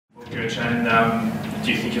Gertjen,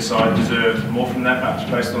 do you think your side deserved more from that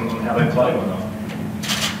match based on how they played or not?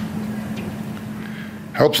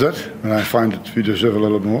 Helps that, and I find that we deserve a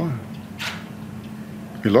little more.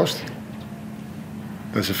 We lost.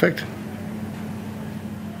 That's a fact.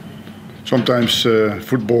 Sometimes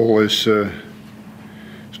football is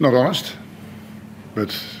not honest,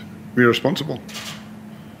 but we're responsible.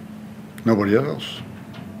 Nobody else.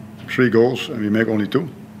 3 goals and we make only 2.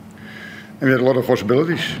 And we had a lot of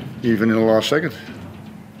possibilities, even in the last second.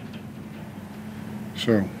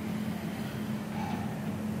 So.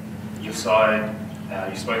 Your side,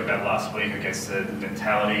 you spoke about last week, I guess, the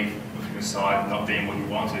mentality of your side not being what you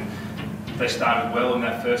wanted. They started well in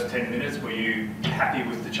that first 10 minutes. Were you happy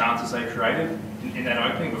with the chances they created in that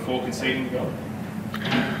opening before conceding the goal?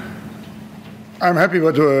 I'm happy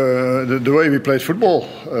with the way we played football.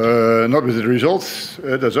 Not with the results,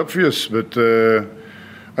 that's obvious, but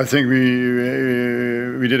I think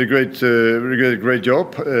we did a great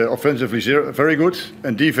job. Offensively, very good,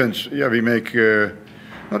 and defense, yeah, we make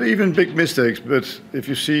not even big mistakes. But if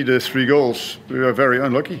you see the 3 goals, we were very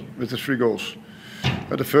unlucky with the 3 goals.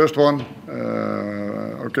 But the first one,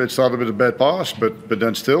 okay, it started with a bad pass, but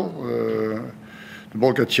then still the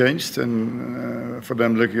ball got changed, and for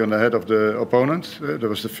them looking on the head of the opponent, that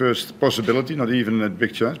was the first possibility. Not even a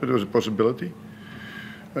big chance, but it was a possibility.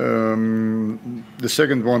 The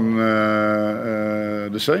second one,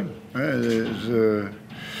 the same.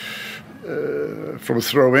 From a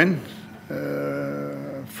throw-in,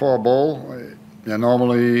 far ball. Yeah,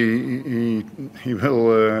 normally he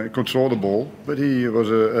will control the ball, but he was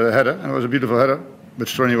a header, and it was a beautiful header. But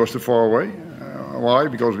Stroni was too far away. Why?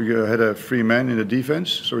 Because we had a free man in the defense,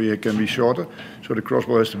 so he can be shorter. So the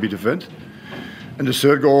crossball has to be defended. And the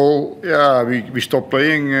third goal, yeah, we stopped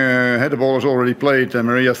playing. The ball was already played, and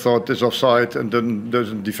Maria thought it's offside and then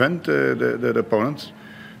doesn't defend the opponent.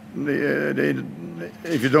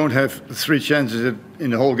 If you don't have 3 chances in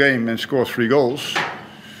the whole game and score 3 goals,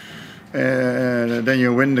 then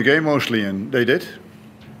you win the game mostly, and they did.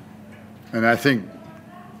 And I think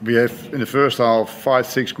we have in the first half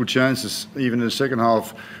 5-6 good chances. Even in the second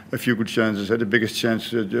half, a few good chances. Had the biggest chance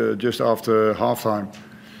just after halftime.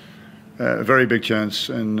 A very big chance,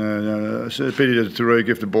 and it's a pity that Touré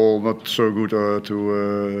gave the ball not so good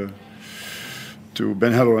to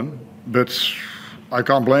Ben Halloran. But I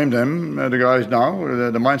can't blame them, the guys now.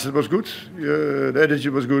 The mindset was good, the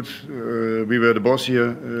attitude was good. We were the boss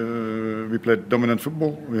here. We played dominant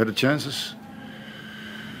football. We had the chances.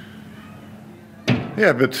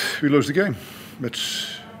 Yeah, but we lost the game.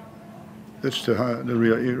 That's the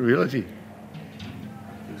reality.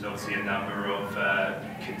 There's obviously a number of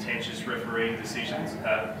contentious refereeing decisions.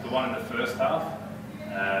 The one in the first half,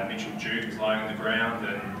 Mitchell Duke was lying on the ground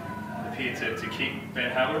and appeared to kick Ben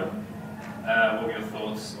Halloran. What were your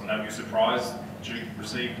thoughts on that? Were you surprised Duke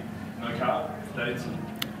received no card for that incident?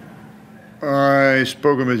 I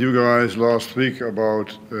spoken with you guys last week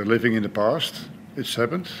about living in the past. It's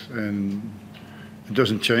happened, and it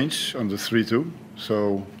doesn't change on the 3-2.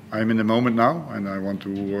 So I'm in the moment now, and I want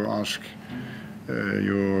to ask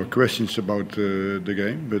your questions about the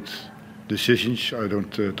game, but decisions I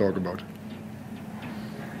don't talk about.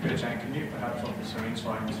 Gertjen, can you perhaps offer some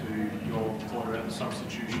insight into your thought about the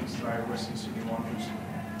substitutions today? Western Sydney Wanderers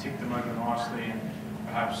ticked them over nicely, and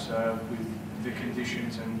perhaps with the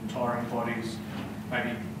conditions and tiring bodies,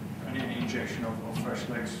 maybe an injection of fresh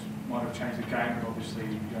legs might have changed the game, but obviously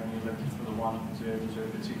you only elected for the one. Was there a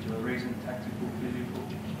particular reason, tactical, physical?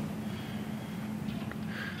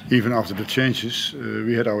 Even after the changes,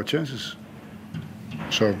 we had our chances.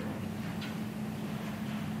 So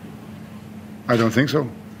I don't think so.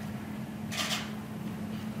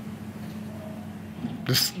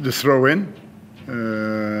 The throw-in,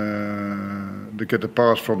 to get the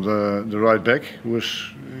pass from the right back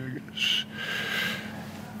was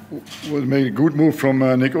made a good move from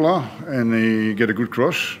Nicola, and he get a good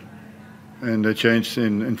cross, and they changed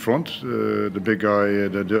in front. The big guy,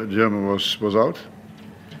 the German, was out.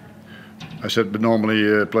 I said, but normally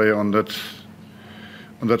a player on that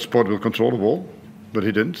spot will control the ball, but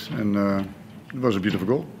he didn't, and it was a beautiful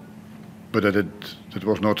goal. But it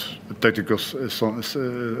was not a tactical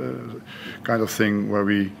kind of thing where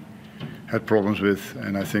we had problems with.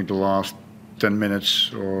 And I think the last 10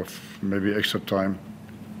 minutes or maybe extra time,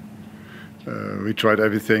 we tried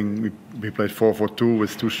everything. We played 4-4-2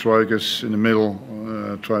 with 2 strikers in the middle,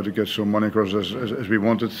 tried to get some money across as we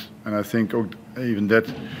wanted. And I think even that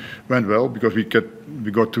went well, because we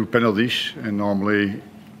got 2 penalties, and normally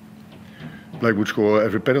Black would score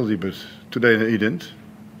every penalty, but today he didn't.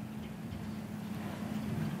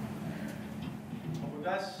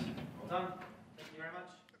 Well done. Thank you very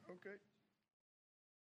much. Okay.